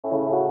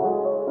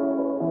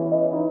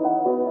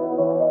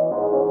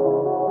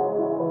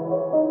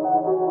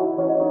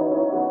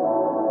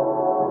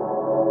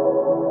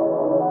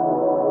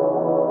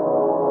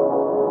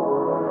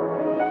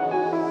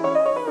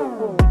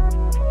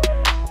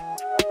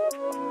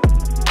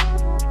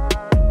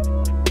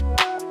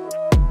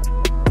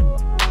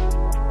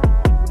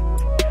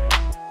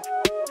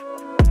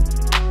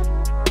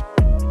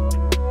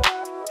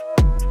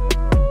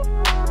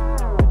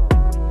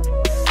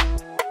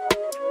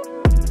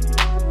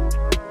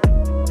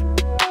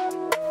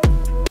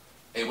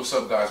What's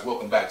up guys,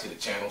 welcome back to the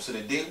channel. So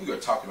today we are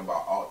talking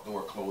about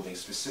outdoor clothing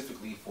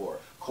specifically for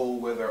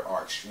cold weather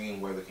or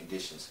extreme weather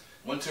conditions.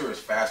 Winter is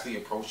fastly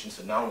approaching,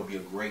 so now would be a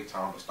great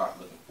time to start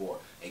looking for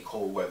a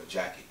cold weather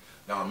jacket.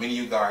 Now many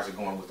of you guys are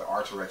going with the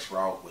Arc'teryx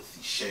route with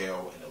the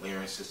shell and the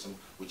layering system,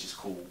 which is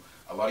cool.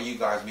 A lot of you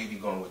guys may be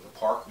going with the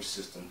Parker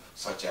system,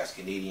 such as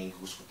Canadian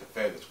Goose with the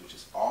feathers, which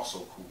is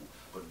also cool.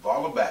 But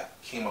Vollebak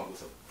came up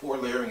with a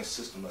 4-layering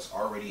system that's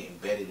already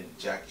embedded in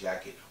the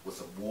jacket with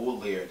a wool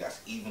layer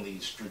that's evenly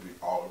distributed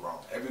all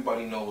around.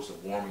 Everybody knows the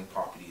warming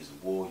properties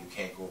of wool. You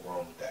can't go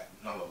wrong with that.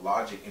 Now the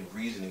logic and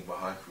reasoning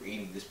behind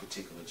creating this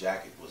particular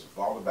jacket was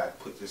Vollebak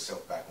put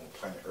itself back on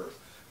planet Earth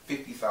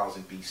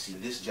 50,000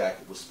 BC. This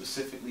jacket was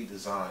specifically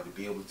designed to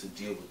be able to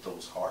deal with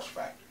those harsh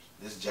factors.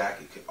 This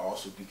jacket could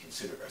also be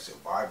considered a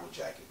survival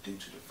jacket due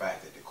to the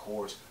fact that the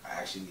cords are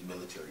actually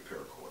military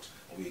paracords,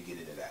 and we'll get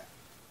into that.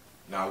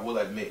 Now I will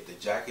admit the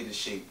jacket is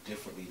shaped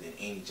differently than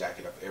any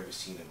jacket I've ever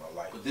seen in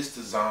my life, but this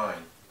design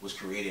was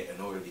created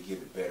in order to give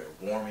it better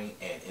warming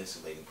and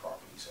insulating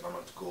properties, and I'm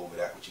going to go over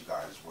that with you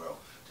guys as well.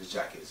 This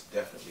jacket is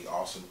definitely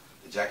awesome.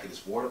 The jacket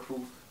is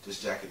waterproof.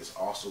 This jacket is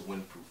also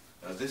windproof.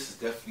 Now this is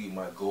definitely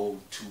my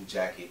go-to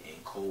jacket in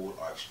cold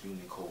or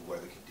extremely cold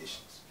weather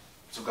conditions.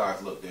 So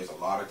guys, look, there's a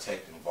lot of tech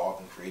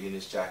involved in creating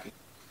this jacket,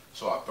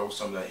 so I'll throw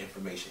some of that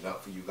information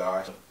up for you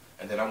guys.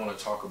 And then I want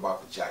to talk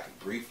about the jacket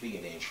briefly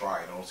and then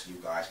try it on so you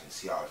guys can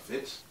see how it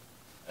fits.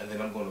 And then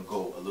I'm going to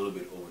go a little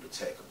bit over the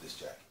tech of this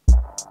jacket.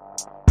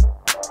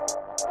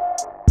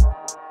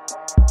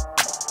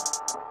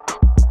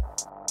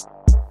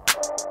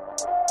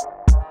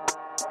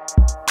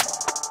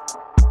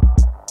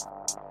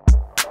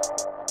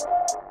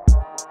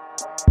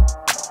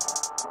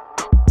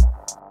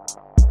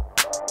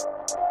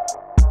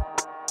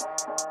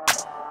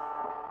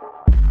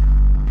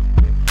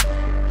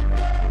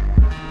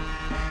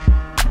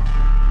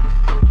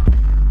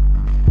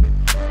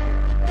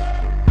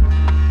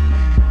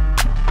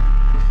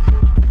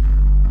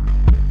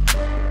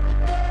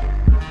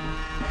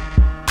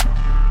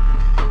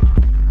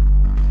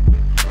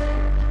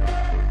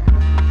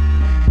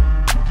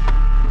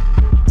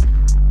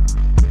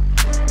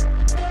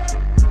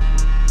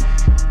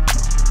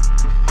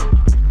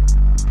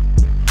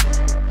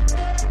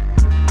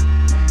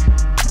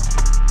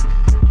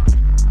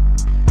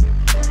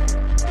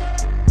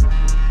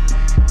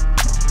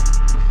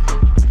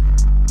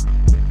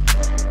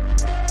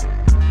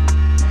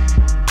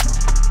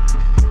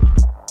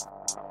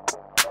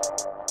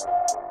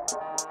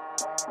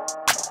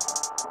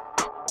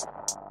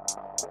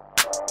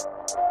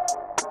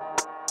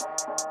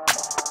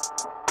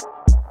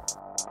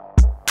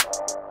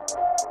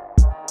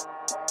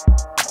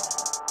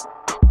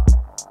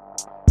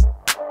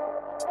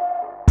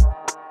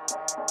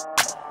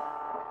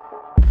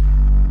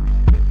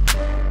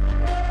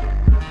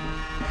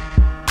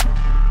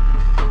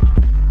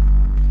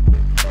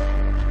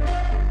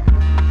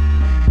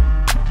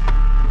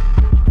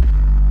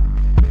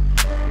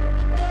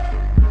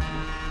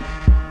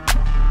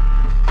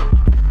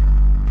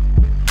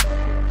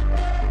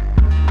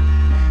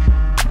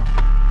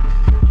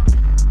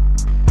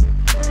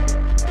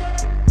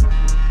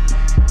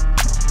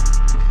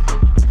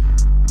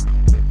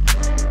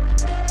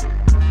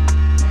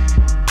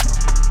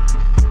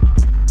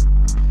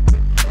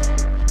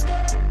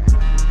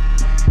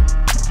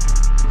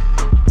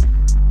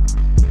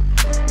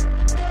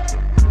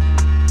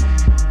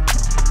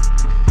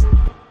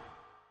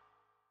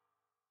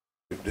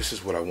 This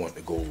is what I want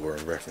to go over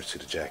in reference to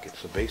the jacket.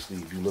 So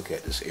basically, if you look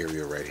at this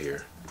area right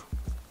here,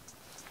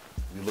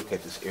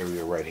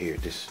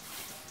 this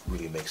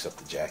really makes up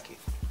the jacket.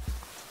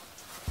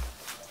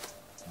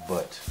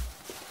 But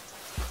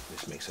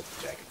this makes up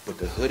the jacket. But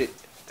the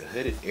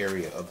hooded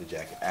area of the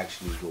jacket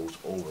actually goes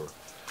over.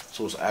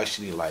 So it's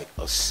actually like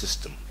a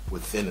system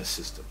within a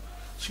system.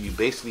 So you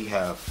basically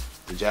have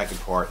the jacket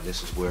part, and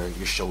this is where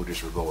your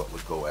shoulders would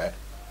go at,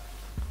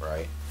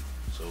 right?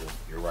 So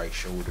your right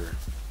shoulder,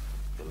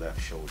 the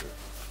left shoulder,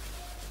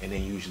 and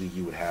then usually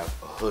you would have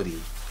a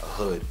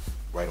hood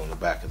right on the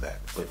back of that.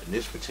 But in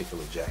this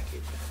particular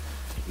jacket,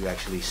 you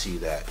actually see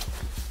that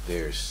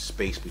there's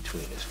space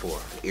between this for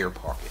the air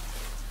pocket,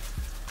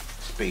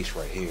 space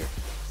right here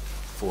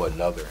for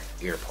another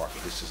air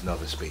pocket. This is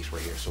another space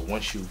right here. So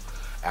once you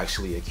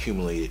actually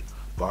accumulated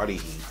body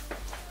heat,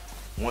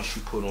 once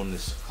you put on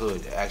this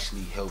hood, it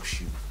actually helps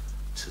you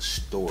to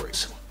store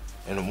it.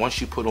 And then once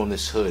you put on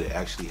this hood, it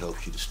actually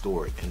helps you to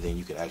store it, and then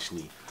you can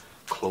actually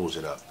close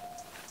it up.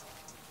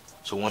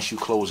 So once you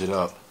close it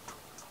up,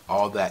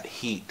 all that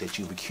heat that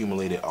you've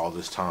accumulated all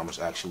this time is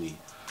actually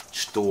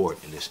stored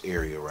in this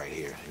area right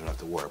here. You don't have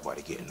to worry about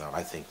it getting out.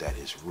 I think that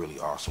is really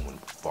awesome when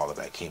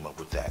Vollebak came up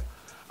with that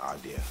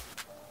idea.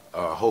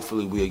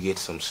 Hopefully we'll get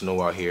some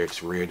snow out here.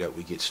 It's rare that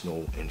we get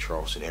snow in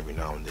Charleston. Every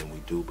now and then we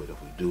do, but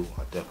if we do,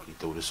 I'll definitely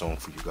throw this on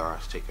for you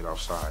guys. Take it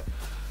outside,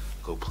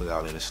 go play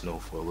out in the snow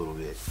for a little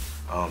bit.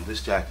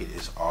 This jacket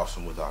is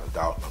awesome without a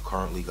doubt. Now,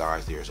 currently,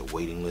 guys, there's a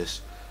waiting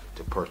list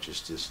to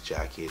purchase this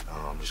jacket.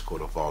 Just go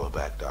to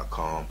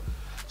vollebak.com,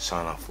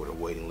 sign up for the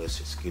waiting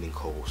list. It's getting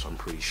cold, so I'm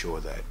pretty sure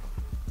that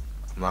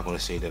I'm not going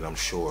to say that I'm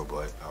sure,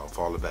 but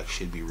Vollebak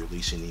should be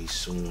releasing these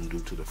soon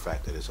due to the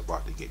fact that it's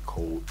about to get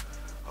cold.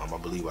 I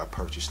believe I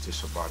purchased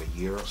this about a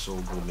year or so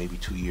ago, maybe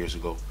 2 years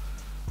ago,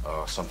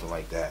 something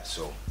like that.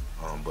 So,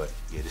 but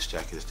yeah, this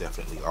jacket is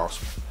definitely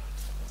awesome.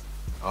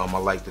 I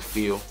like the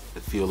feel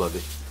of it.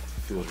 It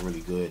feels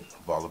really good.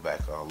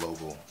 Vollebak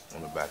logo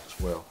on the back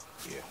as well.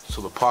 Yeah.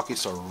 So the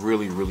pockets are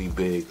really, really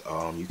big.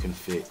 You can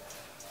fit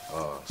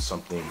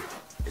something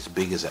as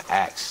big as an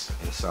axe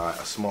inside,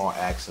 a small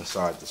axe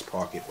inside this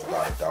pocket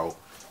without a doubt.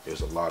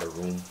 There's a lot of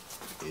room.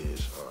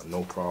 Is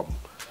no problem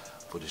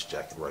for this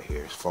jacket right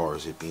here. As far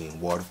as it being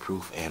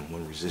waterproof and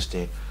wind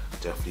resistant,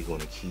 definitely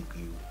going to keep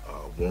you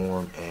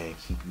warm and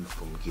keep you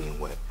from getting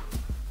wet.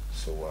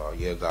 So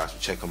yeah, guys,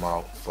 check them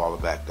out.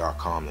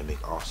 Vollebak.com. They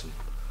make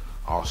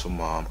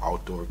awesome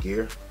outdoor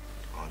gear.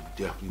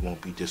 You definitely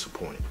won't be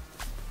disappointed.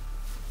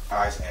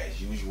 Guys, as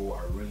usual,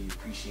 I really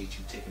appreciate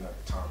you taking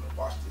out the time to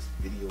watch this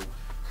video.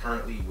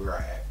 Currently, we're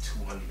at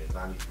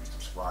 293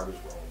 subscribers.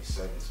 We're only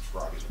 7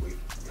 subscribers away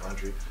from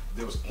 300. If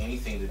there was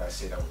anything that I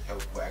said that would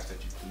help, I ask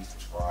that you please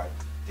subscribe.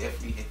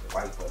 Definitely hit the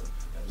like button.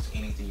 If there's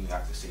anything you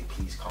have to say,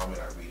 please comment.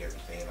 I read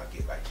everything and I'll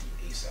get back to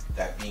you ASAP.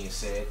 That being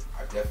said,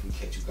 I'll definitely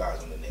catch you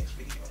guys on the next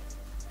video.